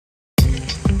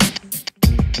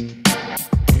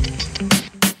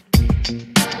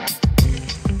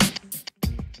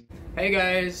Hey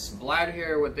guys, Vlad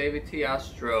here with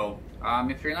AVT-Astro.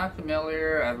 If you're not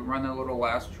familiar, I've run a little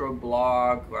Astro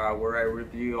blog where I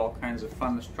review all kinds of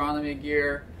fun astronomy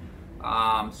gear.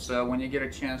 So when you get a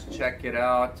chance, check it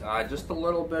out. Just a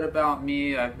little bit about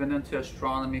me. I've been into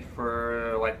astronomy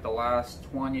for like the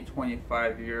last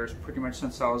 20-25 years, pretty much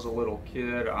since I was a little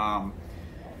kid.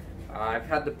 I've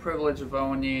had the privilege of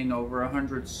owning over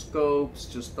 100 scopes,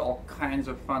 just all kinds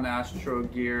of fun astro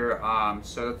gear.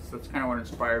 So that's kind of what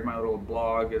inspired my little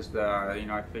blog, is that,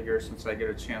 I figure since I get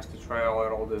a chance to try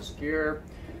out all this gear,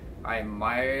 I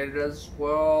might as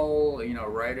well,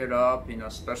 write it up,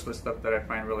 especially stuff that I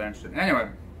find really interesting. Anyway,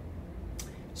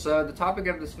 so the topic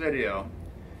of this video,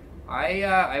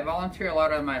 I volunteer a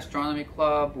lot at my astronomy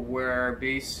club, where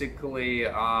basically,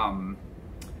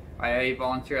 I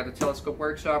volunteer at the telescope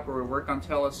workshop where we work on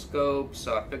telescopes,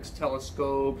 fix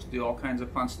telescopes, do all kinds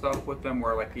of fun stuff with them,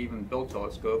 where like even build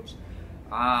telescopes.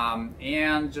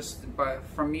 And just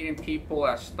from meeting people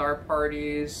at star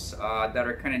parties that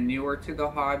are kind of newer to the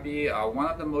hobby, one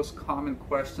of the most common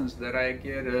questions that I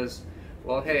get is,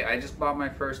 well, hey, I just bought my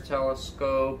first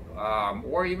telescope,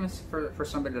 or even for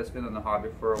somebody that's been in the hobby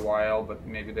for a while, but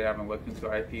maybe they haven't looked into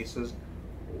eyepieces,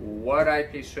 what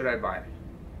eyepiece should I buy?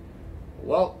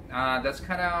 Well, that's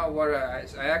kind of what I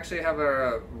actually have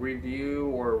a review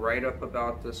or write-up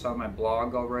about this on my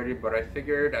blog already, but I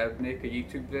figured I'd make a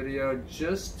YouTube video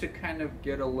just to kind of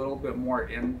get a little bit more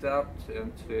in-depth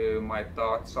into my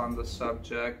thoughts on the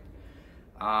subject.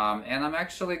 And I'm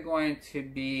actually going to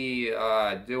be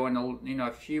doing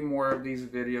a few more of these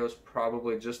videos,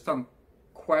 probably just on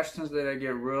questions that I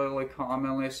get really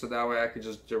commonly, so that way I could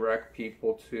just direct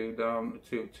people to them,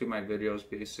 to my videos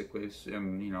basically,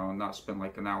 and not spend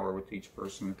like an hour with each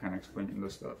person kind of explaining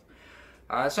this stuff.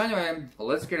 So anyway,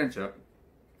 let's get into it.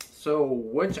 So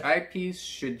which eyepiece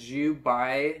should you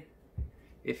buy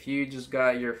if you just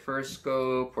got your first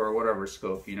scope, or whatever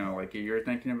scope, like if you're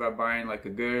thinking about buying like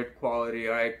a good quality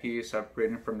eyepiece,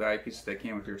 upgrading from the eyepiece that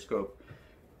came with your scope,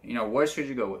 what should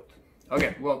you go with?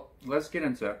 Okay, well, let's get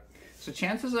into it. So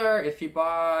chances are, if you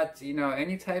bought,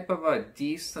 any type of a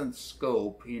decent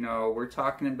scope, we're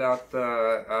talking about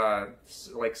the,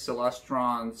 like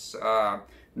Celestron's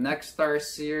Next Star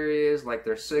series, like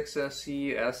their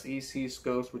 6SE, SEC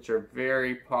scopes, which are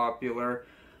very popular.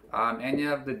 Any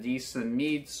of the decent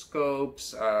Meade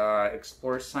scopes,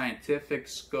 Explore Scientific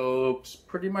scopes,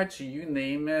 pretty much you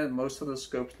name it, most of the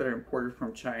scopes that are imported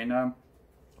from China.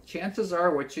 Chances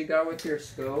are, what you got with your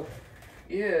scope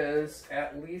is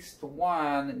at least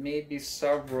one, maybe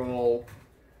several,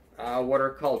 what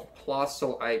are called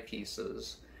Plössl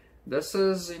eyepieces. This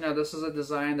is a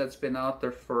design that's been out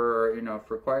there for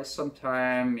for quite some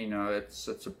time. It's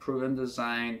a proven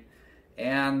design,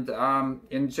 and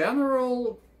in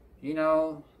general,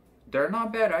 they're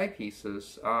not bad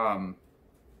eyepieces.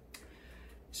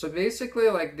 So basically,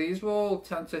 like, these will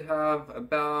tend to have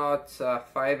about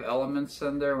 5 elements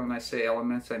in there. When I say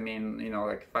elements, I mean,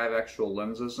 like 5 actual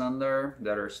lenses in there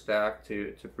that are stacked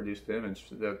to produce the image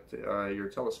that your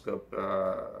telescope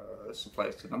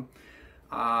supplies to them.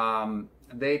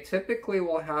 They typically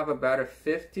will have about a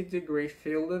 50-degree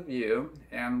field of view,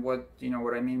 and what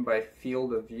I mean by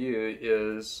field of view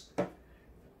is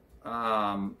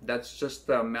that's just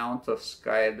the amount of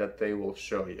sky that they will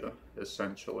show you,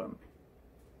 essentially.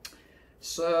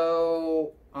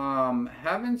 So,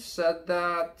 having said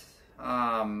that,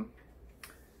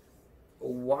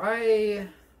 why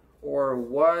or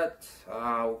what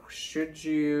should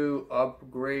you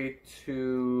upgrade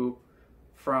to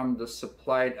from the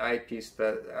supplied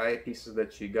eyepieces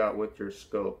that you got with your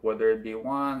scope? Whether it be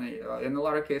one, in a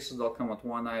lot of cases they'll come with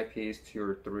one eyepiece, 2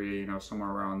 or 3, somewhere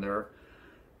around there.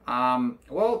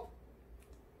 Well,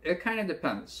 it kind of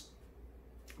depends.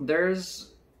 There's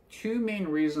 2 main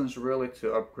reasons really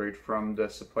to upgrade from the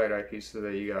supplied eyepieces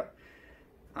that you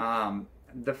got.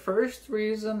 The first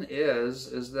reason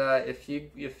is that if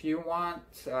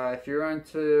you're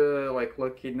into like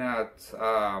looking at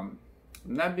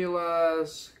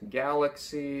nebulas,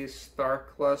 galaxies, star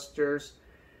clusters,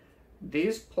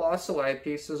 these Plössl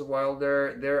eyepieces, while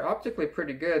they're optically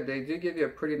pretty good, they do give you a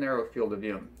pretty narrow field of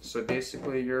view. So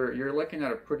basically, you're looking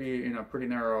at a pretty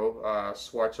narrow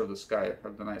swatch of the sky,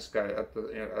 of the night sky at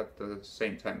the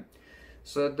same time.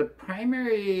 So the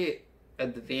primary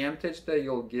advantage that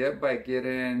you'll get by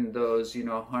getting those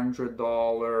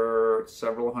 $100,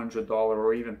 several $100,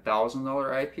 or even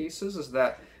 $1,000 eyepieces is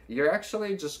that you're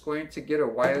actually just going to get a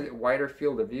wider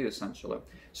field of view, essentially.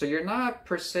 So you're not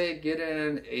per se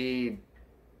getting a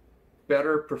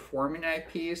better performing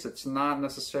eyepiece. It's not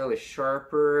necessarily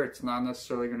sharper. It's not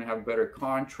necessarily going to have better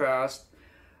contrast.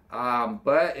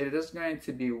 But it is going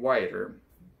to be wider.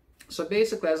 So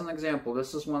basically, as an example,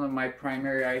 this is one of my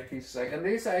primary eyepieces, and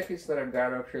these eyepieces that I've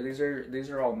got up here, these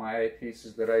are all my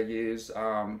eyepieces that I use.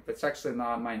 It's actually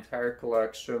not my entire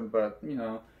collection, but you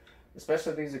know,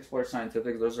 especially these Explore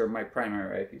Scientific, those are my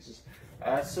primary eyepieces.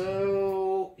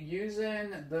 So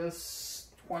using this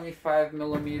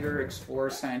 25mm Explore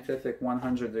Scientific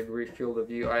 100-degree field of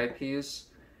view eyepiece,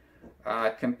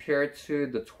 compared to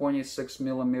the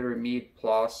 26mm Meade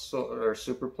Plössl or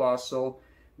Super Plössl,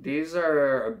 these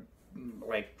are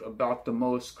like about the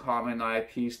most common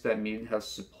eyepiece that Meade has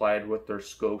supplied with their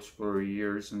scopes for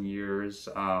years and years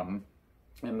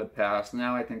in the past.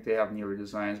 Now I think they have newer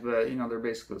designs, but you know, they're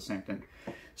basically the same thing.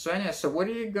 So anyway, so what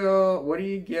do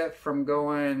you get from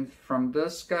going from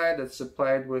this guy that's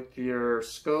supplied with your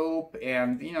scope,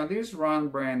 and you know, these run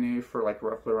brand new for like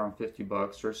roughly around 50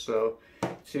 bucks or so,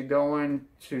 to going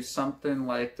to something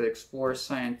like the Explore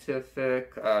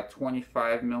Scientific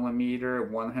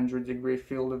 25mm 100-degree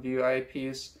field of view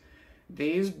eyepiece.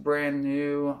 These brand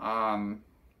new, I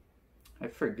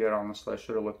forget honestly, I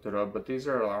should have looked it up, but these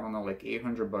are, I don't know, like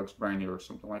 800 bucks brand new or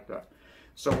something like that.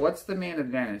 So what's the main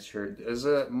advantage here? Is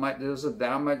it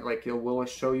that much, like, will it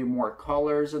show you more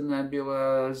colors and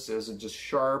nebulas? Is it just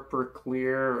sharp or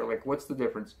clear? Or, like, what's the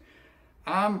difference?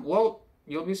 Well,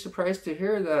 you'll be surprised to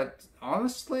hear that,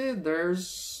 honestly,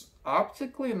 there's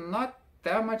optically not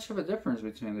that much of a difference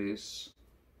between these.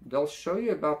 They'll show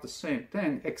you about the same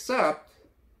thing, except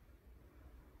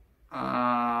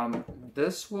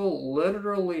this will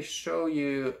literally show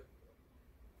you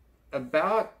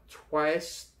about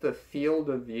twice the field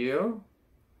of view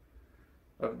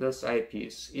of this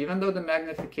eyepiece, even though the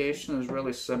magnification is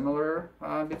really similar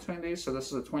between these. So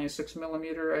this is a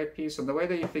 26mm eyepiece, and the way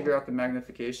that you figure out the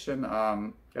magnification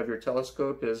of your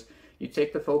telescope is you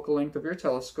take the focal length of your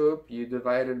telescope, you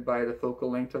divide it by the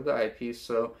focal length of the eyepiece.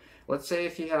 So let's say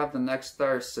if you have the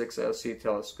Nexstar 6 SE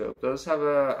telescope, those have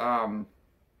a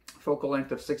focal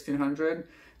length of 1600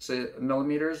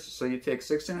 millimeters. So you take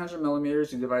 1600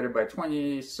 millimeters, you divide it by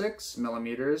 26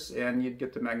 millimeters, and you'd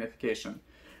get the magnification.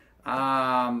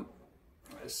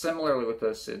 Similarly with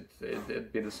this,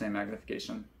 it'd be the same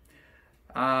magnification,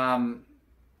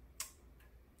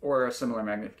 or a similar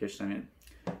magnification, I mean.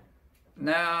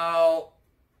 Now,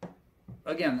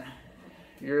 again,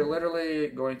 you're literally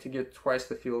going to get twice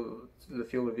the field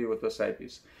of view with this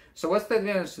eyepiece. So what's the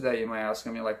advantage to that, you might ask?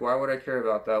 I mean, like, why would I care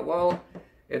about that? Well,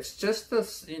 it's just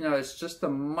this, you know, it's just a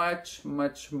much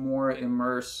more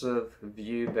immersive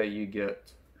view that you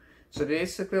get. So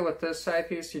basically with this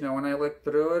eyepiece, you know, when I look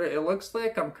through it, it looks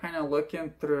like I'm kind of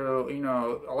looking through, you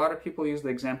know, a lot of people use the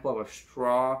example of a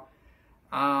straw.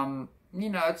 You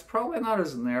know, it's probably not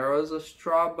as narrow as a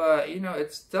straw, but, you know,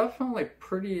 it's definitely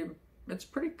it's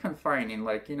pretty confining.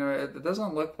 Like, you know, it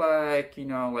doesn't look like, you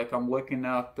know, like I'm looking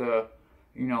out the,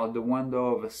 you know, the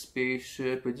window of a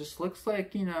spaceship. It just looks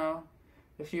like, you know,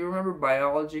 if you remember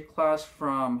biology class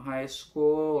from high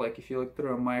school, like if you look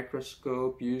through a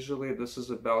microscope, usually this is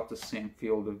about the same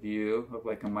field of view of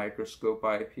like a microscope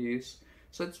eyepiece.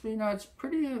 So it's, you know, it's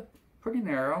pretty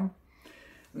narrow.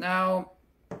 Now,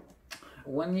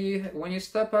 when you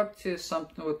step up to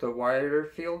something with a wider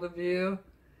field of view,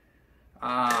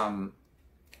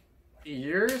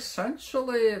 you're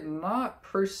essentially not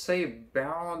per se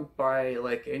bound by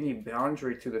like any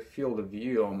boundary to the field of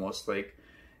view, almost like.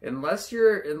 Unless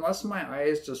my eye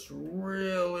is just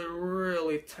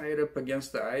really tight up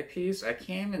against the eyepiece, I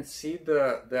can't even see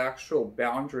the actual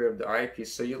boundary of the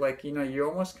eyepiece. So you like, you know, you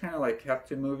almost kind of like have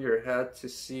to move your head to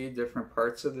see different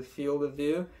parts of the field of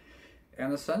view.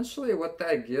 And essentially what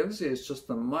that gives you is just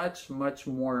a much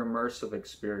more immersive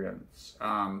experience.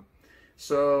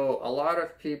 So a lot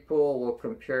of people will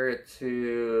compare it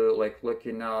to like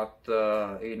looking out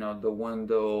the, you know, the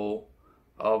window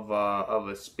of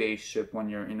a spaceship when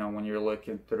you're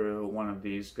looking through one of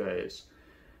these guys,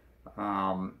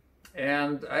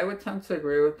 and I would tend to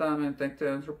agree with them and think the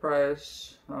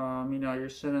Enterprise, you know, you're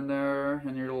sitting there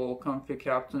in your little comfy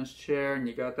captain's chair and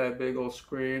you got that big old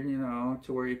screen, you know,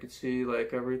 to where you could see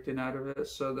like everything out of it.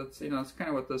 So that's, you know, it's kind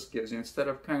of what this gives you, instead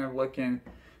of kind of looking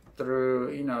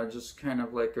through, you know, just kind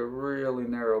of like a really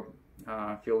narrow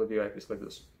field of view eyepiece like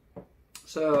this.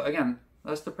 So again,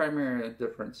 that's the primary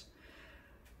difference.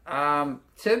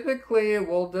 Typically,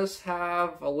 will this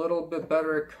have a little bit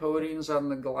better coatings on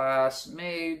the glass?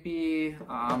 Maybe.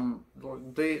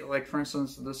 Like for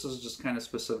instance, this is just kind of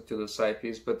specific to this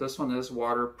eyepiece, but this one is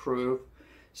waterproof.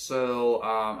 So,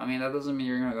 I mean, that doesn't mean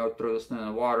you're gonna go throw this thing in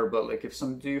the water, but like if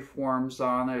some dew forms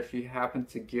on it, if you happen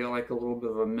to get like a little bit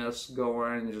of a mist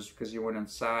going just because you went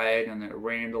inside and it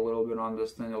rained a little bit on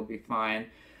this thing, it'll be fine.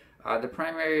 The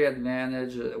primary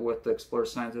advantage with the Explorer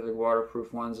Scientific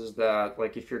waterproof ones is that,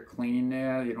 like, if you're cleaning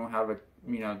it, you don't have a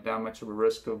that much of a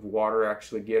risk of water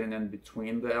actually getting in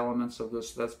between the elements of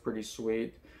this. That's pretty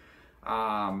sweet.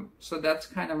 So that's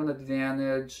kind of an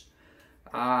advantage.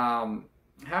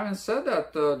 Having said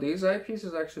that, though, these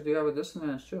eyepieces actually do have a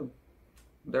disadvantage too.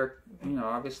 They're,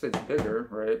 obviously it's bigger,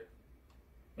 right?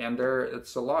 And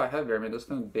it's a lot heavier. I mean, this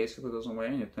thing basically doesn't weigh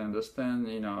anything. This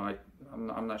thing,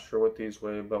 I'm not sure what these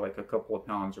weigh, but like a couple of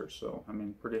pounds or so. I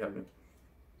mean, pretty heavy.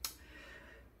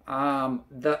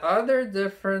 The other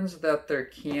difference that there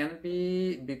can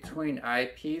be between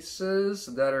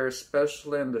eyepieces that are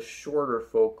especially in the shorter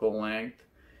focal length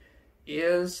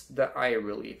is the eye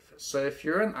relief. So if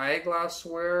you're an eyeglass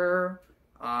wearer,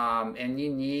 and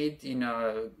you need,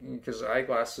 because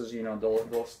eyeglasses,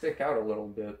 they'll stick out a little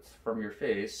bit from your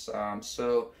face.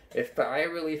 So if the eye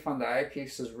relief on the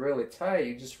eyepiece is really tight,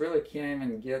 you just really can't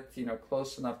even get,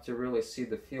 close enough to really see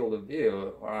the field of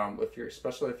view.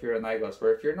 Especially if you're an eyeglass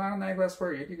wearer. If you're not an eyeglass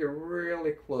wearer, you can get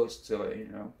really close to it,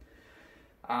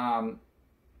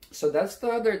 So that's the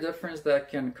other difference that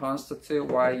can constitute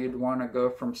why you'd want to go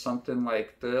from something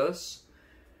like this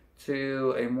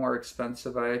to a more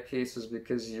expensive eyepiece, is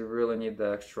because you really need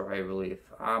the extra eye relief.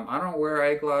 I don't wear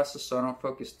eyeglasses, so I don't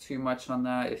focus too much on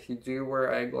that. If you do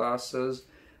wear eyeglasses,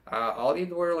 all you'd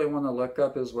really want to look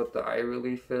up is what the eye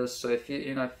relief is. So if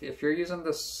if you're using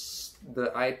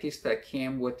the eyepiece that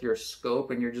came with your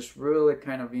scope and you're just really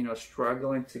kind of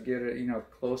struggling to get it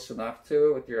close enough to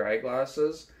it with your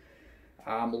eyeglasses,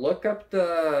 look up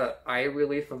the eye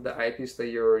relief of the eyepiece that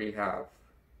you already have,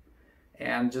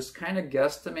 and just kind of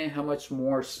guesstimate how much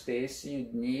more space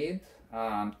you'd need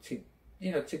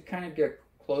to kind of get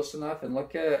close enough, and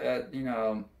look at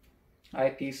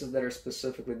eyepieces that are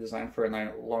specifically designed for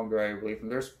a longer eye relief,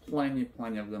 and there's plenty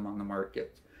of them on the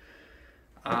market.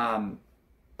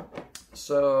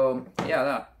 So yeah,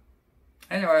 that.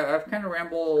 Anyway, I've kind of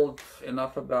rambled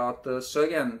enough about this. So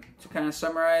again, to kind of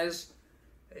summarize,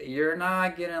 you're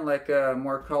not getting like a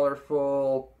more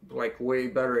colorful, like way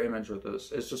better image with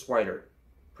this. It's just wider.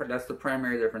 That's the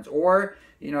primary difference. Or,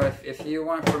 if you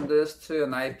went from this to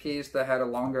an eyepiece that had a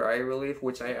longer eye relief,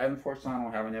 which I unfortunately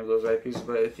don't have any of those eyepieces,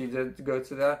 but if you did go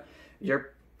to that,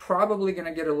 you're probably going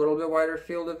to get a little bit wider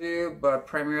field of view, but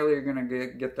primarily you're going to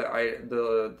get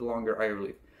the longer eye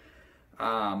relief.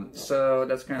 So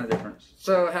that's kind of the difference.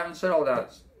 So having said all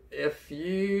that, if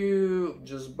you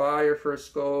just buy your first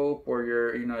scope, or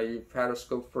you've had a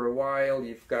scope for a while,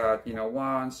 you've got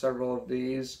several of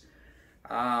these,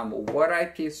 what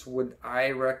eyepiece would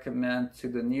I recommend to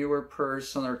the newer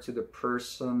person, or to the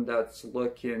person that's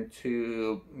looking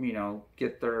to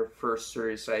get their first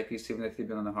serious eyepiece, even if you've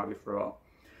been in the hobby for a while?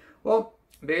 Well,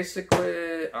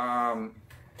 basically, yeah,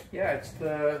 it's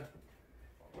the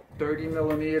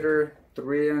 30mm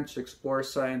 3-inch Explorer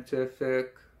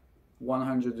Scientific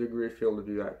 100-degree field of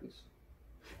view eyepiece.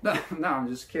 No, I'm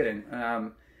just kidding.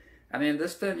 I mean,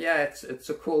 this thing, yeah, it's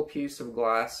a cool piece of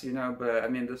glass, but I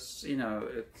mean, this,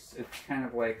 it's kind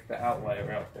of like the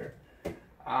outlier out there.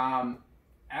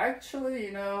 Actually,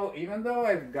 even though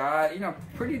I've got,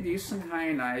 pretty decent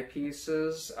high-end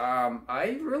eyepieces,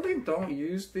 I really don't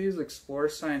use these Explorer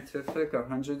Scientific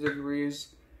 100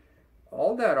 degrees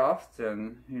all that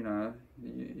often.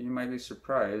 You might be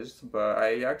surprised, but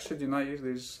I actually do not use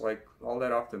these like all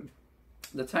that often.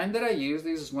 The time that I use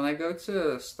these is when I go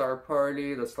to a star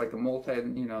party that's like a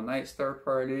night star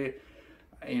party.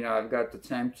 I've got the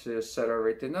time to set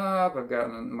everything up. I've got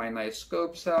my nice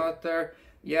scopes out there.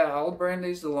 Yeah, I'll bring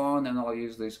these along and I'll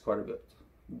use these quite a bit.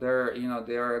 They're,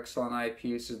 they are excellent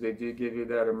eyepieces. They do give you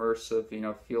that immersive,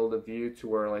 field of view, to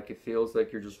where like it feels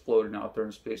like you're just floating out there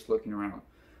in space looking around.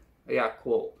 Yeah,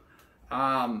 cool.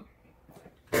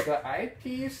 The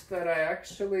eyepiece that I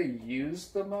actually use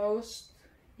the most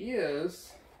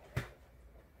is,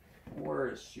 where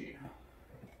is she?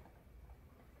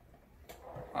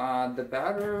 The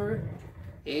Baader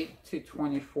 8 to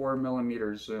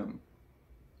 24mm zoom.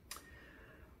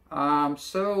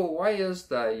 So why is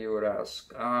that, you would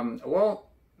ask? Well,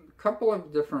 a couple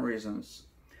of different reasons.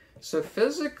 So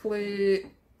physically,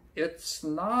 it's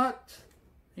not,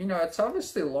 it's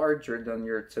obviously larger than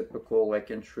your typical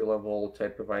like entry-level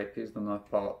type of eyepiece, than the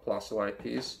Plasso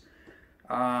eyepiece.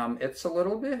 It's a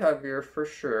little bit heavier for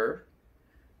sure,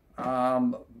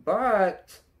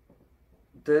 but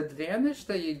the advantage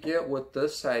that you get with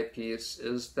this eyepiece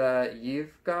is that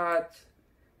you've got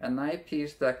an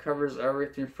eyepiece that covers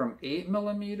everything from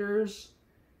 8mm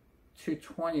to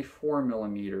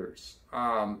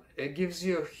 24mm. It gives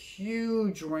you a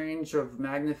huge range of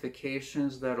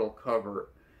magnifications that it'll cover.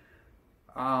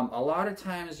 A lot of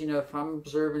times, you know, if I'm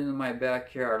observing in my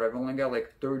backyard, I've only got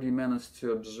like 30 minutes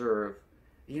to observe.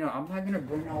 You know, I'm not gonna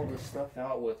bring all this stuff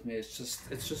out with me. It's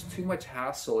just too much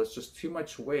hassle. It's just too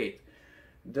much weight.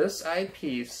 This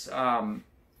eyepiece,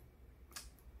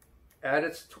 at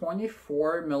its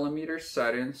 24 millimeter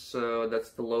setting, so that's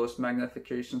the lowest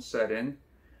magnification setting,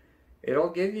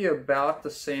 it'll give you about the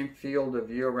same field of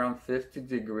view, around 50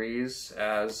 degrees,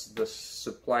 as the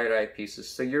supplied eyepieces.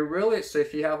 So you're really, so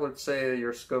if you have, let's say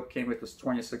your scope came with this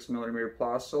 26 millimeter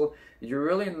Plössl, you're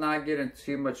really not getting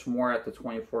too much more at the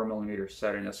 24 millimeter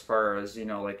setting as far as, you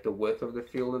know, like the width of the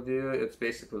field of view. It's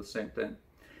basically the same thing.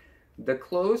 The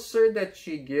closer that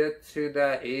you get to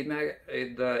that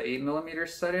the 8 millimeter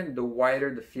setting, the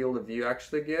wider the field of view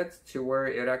actually gets, to where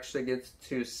it actually gets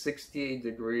to 68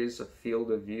 degrees of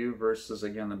field of view versus,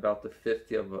 again, about the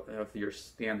 50 of your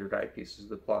standard eyepieces,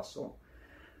 the Plössl.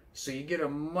 So you get a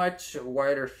much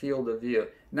wider field of view.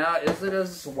 Now, is it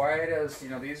as wide as, you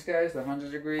know, these guys, the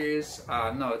 100 degrees?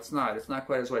 No, it's not. It's not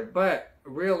quite as wide. But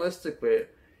realistically,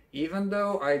 even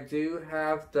though I do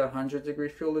have the 100 degree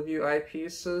field of view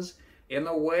eyepieces, in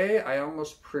a way, I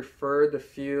almost prefer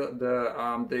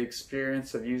the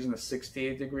experience of using a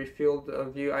 68 degree field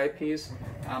of view eyepiece.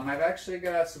 I've actually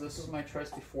got, so this is my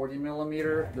trusty 40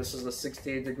 millimeter. This is the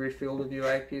 68 degree field of view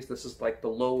eyepiece. This is like the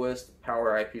lowest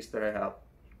power eyepiece that I have.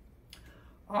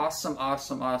 Awesome,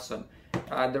 awesome, awesome.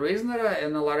 The reason that I,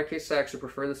 in a lot of cases, I actually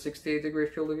prefer the 68 degree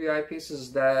field of view eyepiece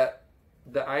is that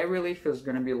the eye relief is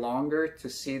going to be longer to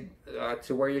see,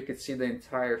 to where you could see the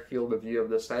entire field of view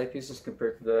of this eyepiece as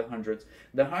compared to the hundreds.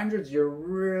 The hundreds, you're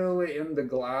really in the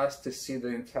glass to see the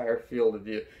entire field of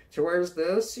view. To whereas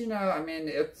this, you know, I mean,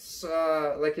 it's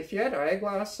like if you had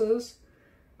eyeglasses,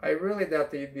 I really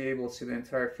doubt that you'd be able to see the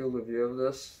entire field of view of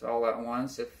this all at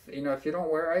once. If you know, if you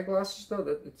don't wear eyeglasses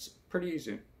though, it's pretty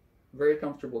easy, very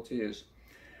comfortable to use.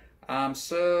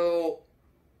 So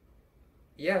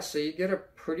yeah, so you get a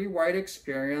pretty wide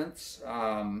experience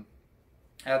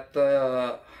at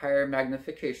the higher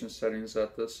magnification settings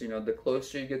at this. You know, the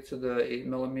closer you get to the 8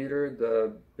 millimeter,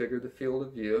 the bigger the field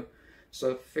of view.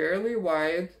 So fairly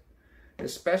wide,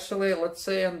 especially let's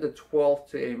say in the 12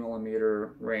 to 8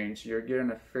 millimeter range, you're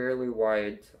getting a fairly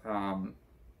wide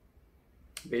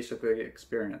basically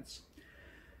experience.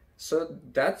 So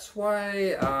that's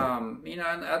why, you know,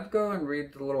 and I'd go and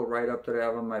read the little write-up that I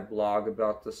have on my blog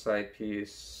about this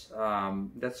eyepiece.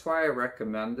 That's why I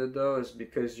recommend it, though, is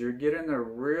because you're getting a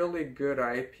really good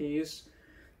eyepiece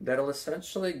that'll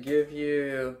essentially give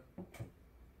you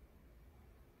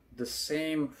the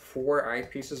same 4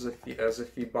 eyepieces as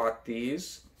if you bought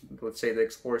these. Let's say the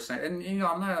Explorer Scientific, and you know,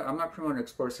 I'm not promoting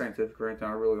Explorer Scientific or anything.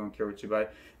 I really don't care what you buy.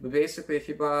 But basically, if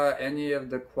you buy any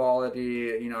of the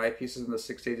quality, you know, eyepieces in the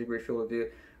 68 degree field of view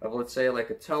of, let's say,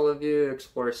 like a Teleview,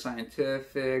 Explorer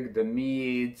Scientific, the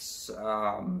Meads,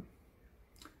 I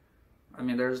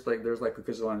mean, there's like a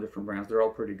gazillion different brands. They're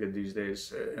all pretty good these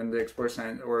days. In the Explorer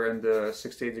Scientific or in the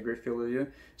 68 degree field of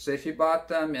view. So if you bought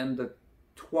them in the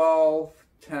 12,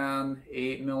 10,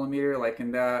 8 millimeter, like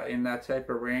in that type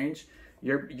of range,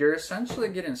 you're essentially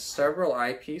getting several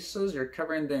eyepieces. You're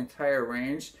covering the entire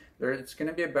range. It's going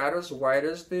to be about as wide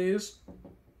as these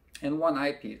in one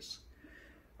eyepiece.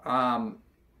 The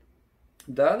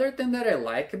other thing that I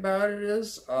like about it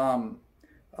is a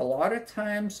lot of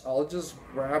times I'll just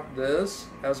grab this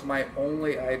as my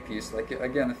only eyepiece. Like,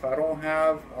 again, if I don't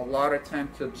have a lot of time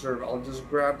to observe, I'll just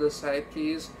grab this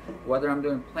eyepiece, whether I'm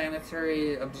doing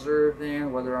planetary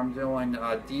observing, whether I'm doing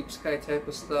deep sky type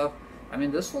of stuff. I mean,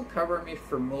 this will cover me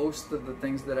for most of the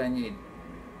things that I need.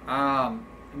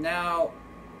 Now,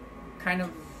 kind of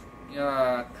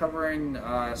covering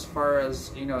as far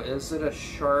as, you know, is it as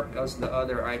sharp as the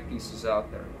other eyepieces out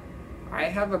there? I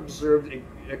have observed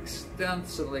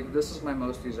extensively, this is my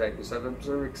most used eyepiece, I've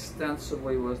observed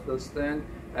extensively with this thing.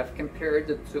 I've compared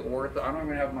it to ortho. I don't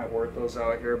even have my orthos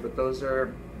out here, but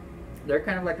they're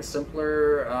kind of like a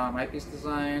simpler eyepiece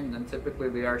design, and typically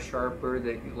they are sharper.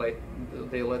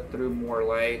 They let through more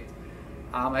light.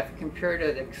 I've compared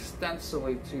it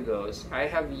extensively to those. I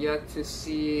have yet to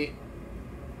see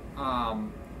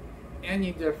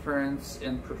any difference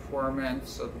in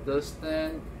performance of this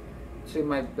thing to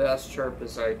my best,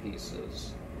 sharpest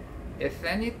eyepieces. If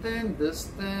anything, this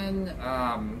thing,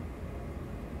 I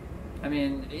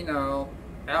mean, you know,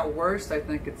 at worst, I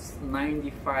think it's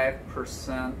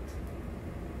 95%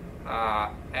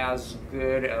 as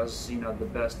good as, you know, the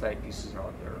best eyepieces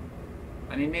out there.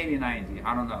 I mean, maybe 90,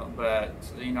 I don't know, but,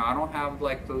 you know, I don't have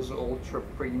like those ultra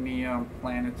premium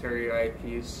planetary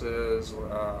eyepieces.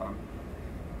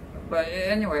 But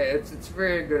anyway, it's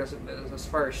very good as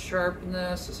far as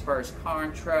sharpness, as far as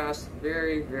contrast.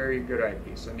 Very, very good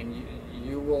eyepiece. I mean,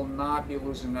 you will not be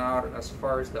losing out as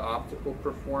far as the optical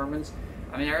performance.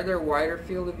 I mean, are there wider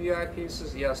field of view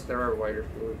eyepieces? Yes, there are wider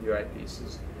field of view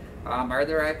eyepieces. Are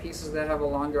there eyepieces that have a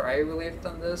longer eye relief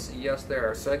than this? Yes, there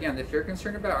are. So again, if you're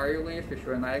concerned about eye relief, if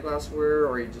you're an eyeglass wearer,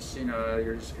 or you just,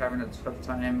 you're just having a tough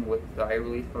time with the eye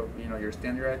relief of, your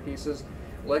standard eyepieces,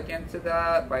 look into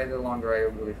that, buy the longer eye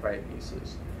relief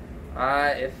eyepieces.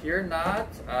 If you're not,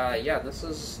 yeah, this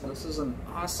is an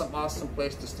awesome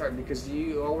place to start, because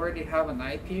you already have an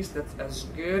eyepiece that's as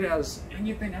good as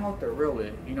anything out there,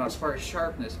 really. As far as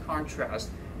sharpness, contrast,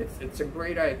 it's a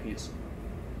great eyepiece.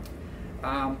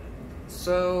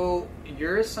 So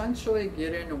you're essentially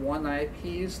getting one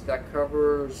eyepiece that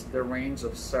covers the range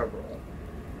of several.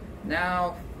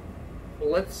 Now,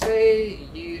 let's say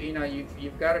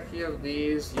you've got a few of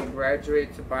these, you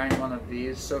graduate to buying one of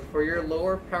these. So for your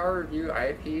lower power view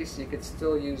eyepiece, you could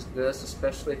still use this,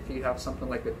 especially if you have something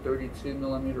like a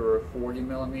 32mm or a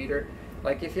 40mm.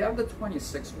 Like if you have the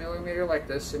 26mm like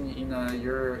this, and you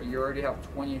already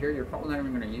have 20 here, you're probably not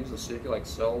even going to use this. So you could like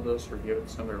sell this or give it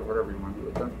to somebody or whatever you want to do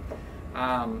with them.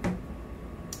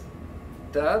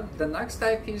 The next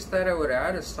eyepiece that I would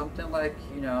add is something like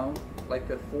like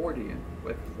a 40mm,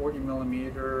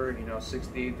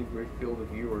 68-degree field of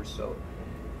view or so.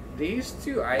 These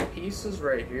two eyepieces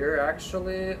right here,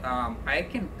 actually, I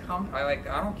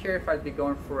don't care if I'd be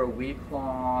going for a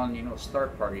week-long,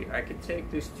 start party. I could take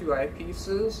these two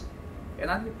eyepieces, and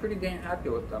I'd be pretty dang happy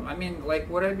with them. I mean, like,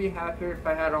 would I be happier if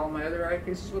I had all my other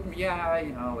eyepieces with me? Yeah,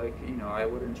 I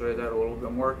would enjoy that a little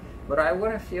bit more. But I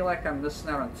wouldn't feel like I'm missing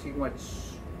out on too much,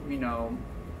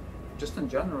 just in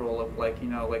general, of like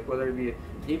whether it be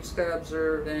deep sky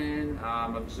observing,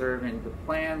 observing the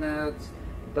planets,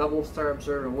 double star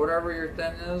observing, whatever your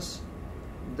thing is.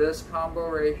 This combo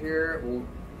right here will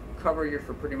cover you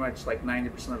for pretty much like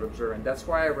 90% of observing. That's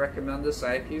why I recommend this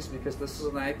eyepiece, because this is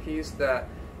an eyepiece that,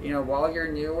 while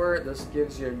you're newer, this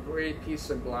gives you a great piece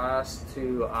of glass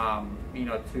to,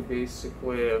 to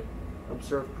basically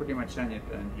observe pretty much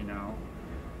anything,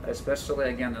 especially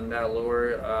again in that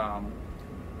lower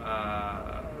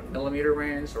millimeter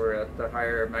range, or at the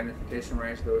higher magnification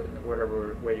range,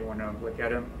 whatever way you want to look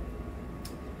at it.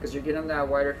 Because you're getting that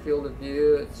wider field of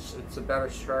view, it's about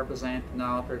as sharp as anything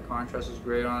out there. Contrast is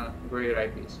great on a great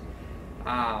eyepiece.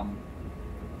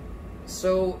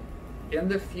 So in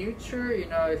the future,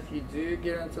 if you do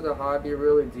get into the hobby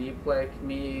really deep like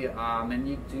me, and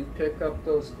you do pick up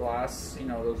those glass,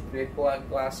 those big black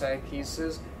glass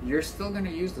eyepieces, you're still going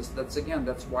to use this. That's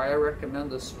why I recommend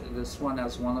this one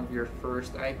as one of your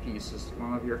first eyepieces,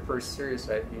 one of your first serious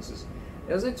eyepieces.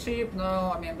 Is it cheap?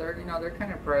 No, I mean they're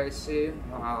kind of pricey,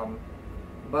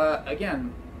 but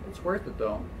again, it's worth it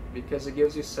though, because it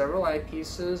gives you several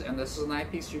eyepieces, and this is an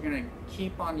eyepiece you're going to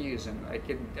keep on using. I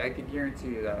could guarantee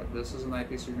you that this is an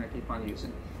eyepiece you're going to keep on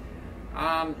using.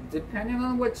 Depending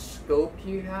on what scope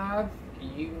you have,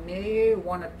 you may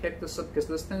want to pick this up, because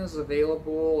this thing is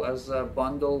available as a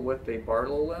bundle with a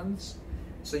Barlow lens.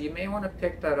 So you may want to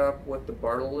pick that up with the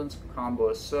Barlow lens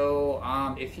combo. So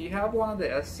if you have one of the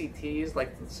SCTs,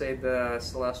 like let's say the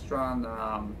Celestron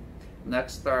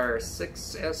Nexstar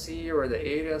 6 SE or the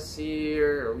 8 SE,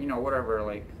 or whatever,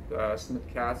 like Smith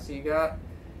Katz you got,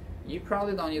 you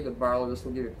probably don't need the Barlow. This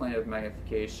will give you plenty of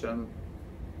magnification.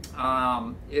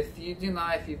 If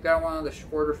you've got one of the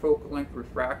shorter focal length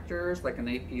refractors, like an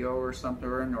APO or something,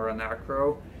 or an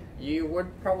Acro, you would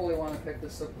probably want to pick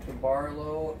this up with the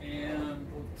Barlow. And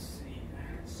let's see,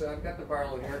 so I've got the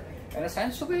Barlow here, and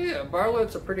essentially Barlow,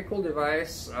 it's a pretty cool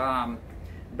device.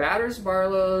 Baader's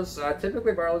Barlows,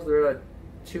 typically Barlows, they're at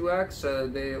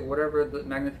 2x, whatever the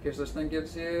magnification this thing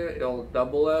gives you, it'll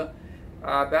double it.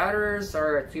 Baaders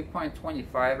are at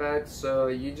 2.25x, so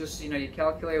you just, you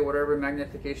calculate whatever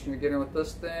magnification you're getting with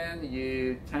this thing,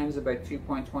 you times it by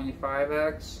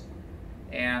 2.25x,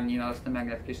 and that's the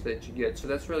magnification that you get. So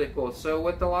that's really cool. So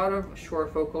with a lot of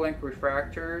short focal length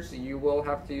refractors, you will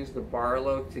have to use the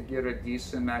Barlow to get a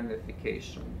decent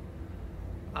magnification.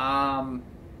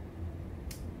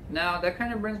 Now that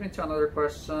kind of brings me to another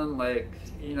question, like,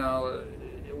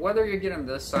 whether you're getting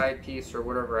this eyepiece or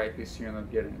whatever eyepiece you end up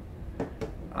getting.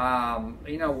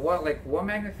 What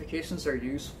magnifications are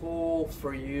useful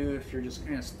for you if you're just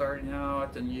kind of starting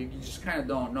out and you just kind of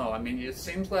don't know. I mean, it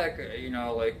seems like,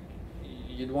 like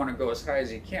you'd want to go as high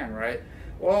as you can, right?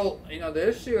 Well, the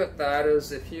issue with that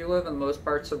is if you live in most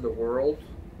parts of the world,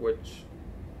 which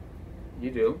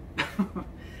you do,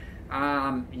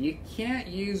 you can't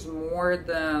use more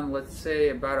than, let's say,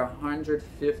 about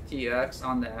 150x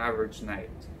on the average night.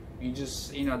 You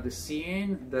just, the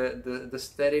seeing, the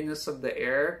steadiness of the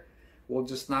air will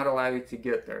just not allow you to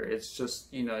get there. It's just,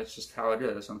 it's just how it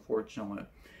is, unfortunately.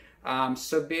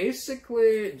 So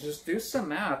basically, just do some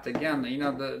math. Again, you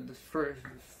know, for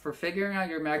figuring out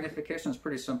your magnification is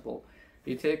pretty simple.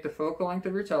 You take the focal length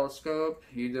of your telescope,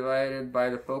 you divide it by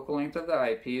the focal length of the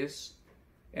eyepiece,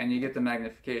 and you get the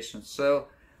magnification. So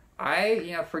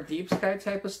you know, for deep sky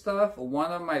type of stuff,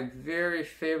 one of my very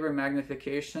favorite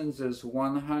magnifications is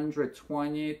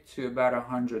 120 to about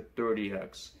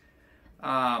 130x.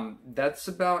 That's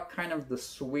about kind of the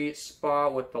sweet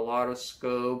spot with a lot of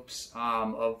scopes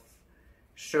of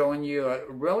showing you a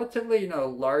relatively, you know,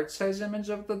 large size image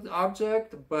of the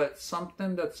object, but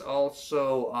something that's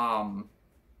also,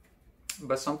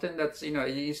 you know,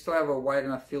 you still have a wide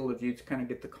enough field of view to kind of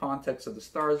get the context of the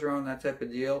stars around, that type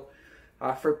of deal.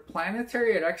 For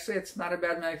planetary, it's not a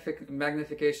bad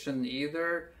magnification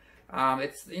either.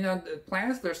 It's, you know, the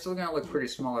planets, they're still going to look pretty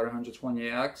small at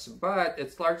 120x, but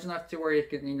it's large enough to where you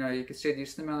can, you know, you can see a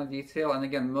decent amount of detail. And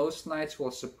again, most nights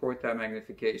will support that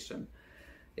magnification.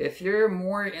 If you're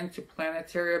more into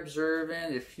planetary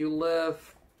observing, if you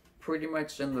live pretty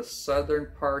much in the southern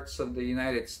parts of the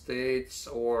United States,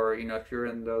 or, you know, if you're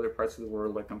in the other parts of the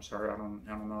world, like, I'm sorry, I don't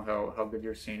know how good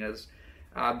your scene is.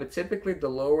 But typically, the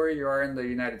lower you are in the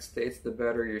United States, the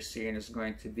better your seeing is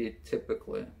going to be,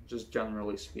 typically, just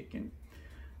generally speaking.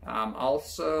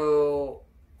 Also,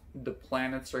 the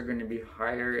planets are going to be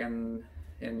higher in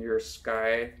your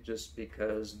sky, just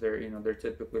because they're, you know, they're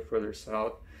typically further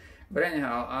south. But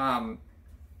anyhow,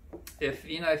 if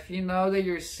you know that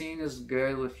your seeing is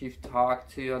good, if you've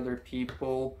talked to other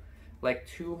people, like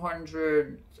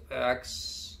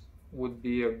 200x would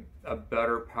be a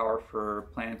better power for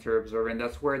planetary observing.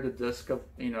 That's where the disk of,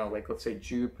 you know, like, let's say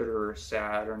Jupiter or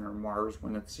Saturn or Mars,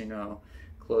 when it's, you know,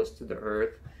 close to the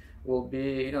Earth, will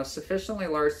be, you know, sufficiently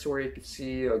large to where you can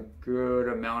see a good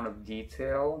amount of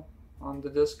detail on the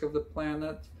disk of the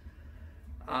planet.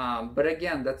 But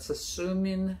again, that's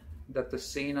assuming that the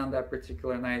scene on that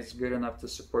particular night is good enough to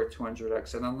support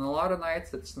 200x. And on a lot of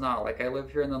nights, it's not. Like, I live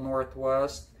here in the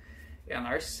Northwest, and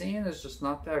our scene is just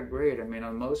not that great. I mean,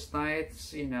 on most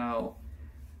nights, you know,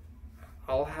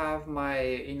 I'll have my,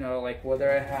 you know, like,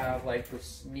 whether I have, like,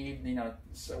 this need, you know,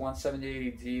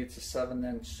 170-80D, it's a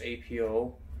 7-inch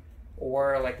APO,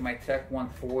 or, like, my Tech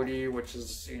 140, which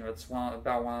is, you know, it's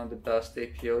about one of the best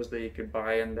APOs that you could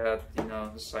buy in that, you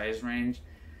know, size range.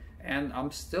 And I'm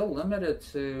still limited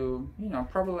to, you know,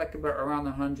 probably like about around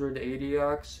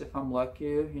 180x if I'm lucky.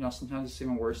 You know, sometimes it's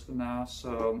even worse than that.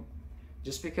 So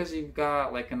just because you've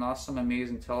got like an awesome,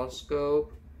 amazing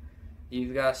telescope,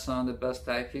 you've got some of the best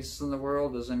eyepieces in the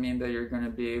world, doesn't mean that you're going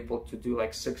to be able to do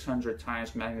like 600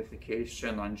 times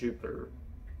magnification on Jupiter.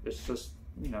 It's just,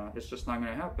 you know, it's just not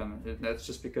going to happen. That's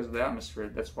just because of the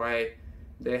atmosphere. That's why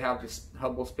they have this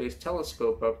Hubble Space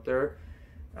Telescope up there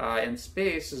in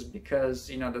space, is because,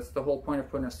 you know, that's the whole point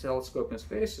of putting a telescope in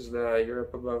space, is that you're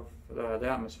up above the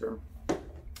atmosphere.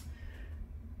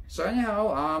 So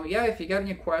anyhow, yeah, if you got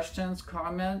any questions,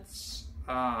 comments,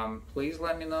 please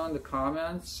let me know in the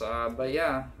comments. But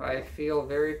yeah, I feel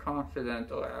very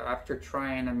confident after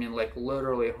trying, I mean, like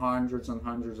literally hundreds and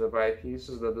hundreds of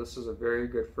eyepieces, that this is a very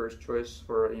good first choice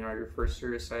for, you know, your first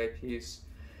serious eyepiece.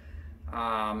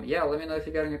 Yeah, let me know if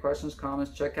you got any questions,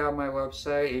 comments. Check out my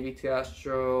website,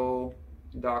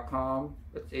 AVT-Astro.com.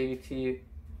 It's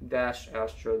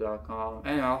AVT-Astro.com.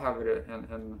 And I'll have it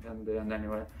in the end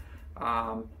anyway.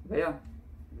 But yeah,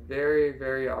 very,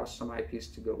 very awesome eyepiece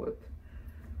to go with.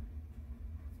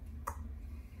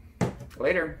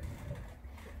 Later.